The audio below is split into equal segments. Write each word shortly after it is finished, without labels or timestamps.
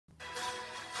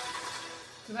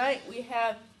Tonight we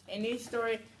have a new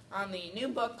story on the new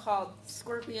book called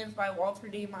Scorpions by Walter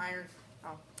D. Myers.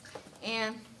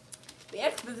 And the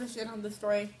exposition of the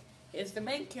story is the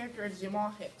main character is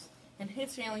Jamal Hicks. In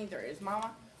his family there is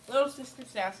Mama, little sister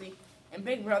Sassy, and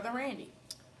big brother Randy.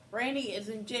 Randy is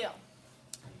in jail.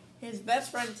 His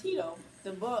best friend Tito,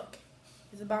 the book,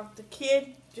 is about the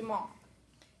kid Jamal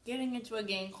getting into a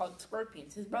gang called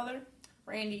Scorpions. His brother,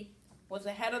 Randy, was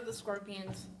the head of the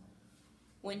Scorpions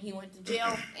when he went to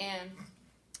jail, and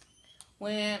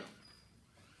when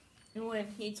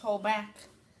he told back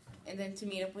and then to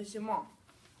meet up with Jamal.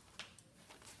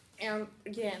 And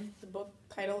again, the book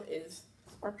title is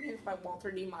Scorpions by Walter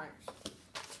D. Myers.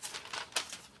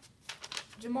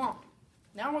 Jamal.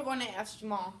 Now we're going to ask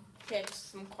Jamal Hicks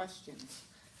some questions.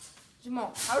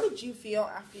 Jamal, how did you feel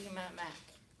after you met Mac?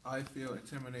 I feel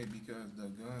intimidated because the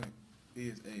gun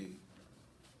is a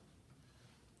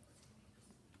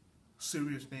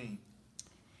serious thing.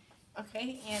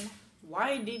 Okay, and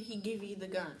why did he give you the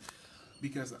gun?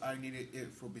 Because I needed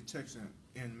it for protection,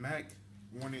 and Mac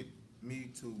wanted me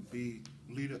to be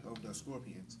leader of the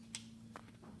Scorpions.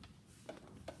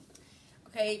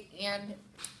 Okay, and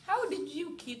how did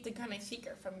you keep the gun a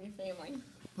secret from your family?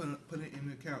 Put it in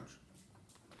the couch.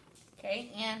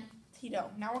 Okay, and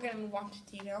Tito. Now we're going to move on to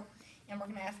Tito, and we're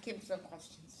going to ask him some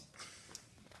questions.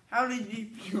 How did you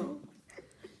feel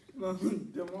about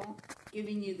Jamal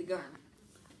giving you the gun?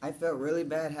 I felt really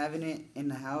bad having it in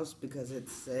the house because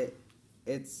it's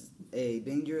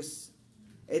dangerous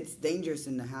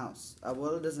in the house.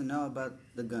 Abuela doesn't know about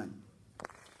the gun.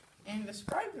 And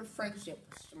describe your friendship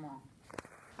with Jamal.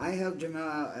 I helped Jamal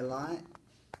out a lot.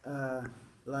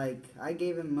 I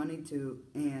gave him money to,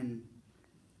 and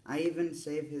I even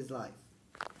saved his life.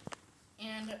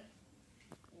 And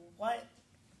what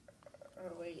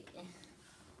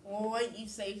you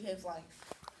saved his life?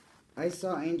 I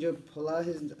saw Angel pull out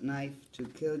his knife to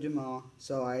kill Jamal,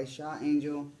 so I shot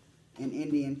Angel and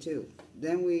Indian too.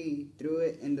 Then we threw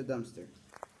it in the dumpster.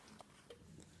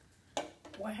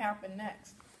 What happened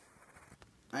next?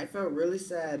 I felt really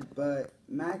sad, but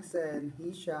Max said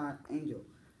he shot Angel.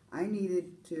 I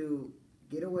needed to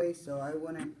get away so I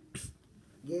wouldn't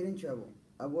get in trouble.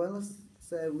 Abuela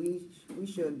said we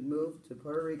should move to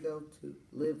Puerto Rico to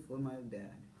live with my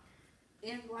dad.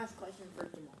 And last question for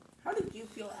Jamal. How did you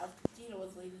feel after Tito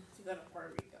was leaving to go to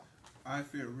Puerto Rico? I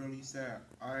feel really sad.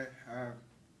 I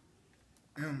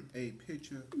am a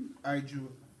picture I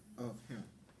drew of him.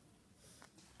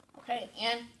 Okay,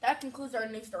 and that concludes our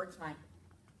news story tonight.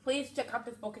 Please check out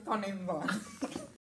this book. It's on Amazon.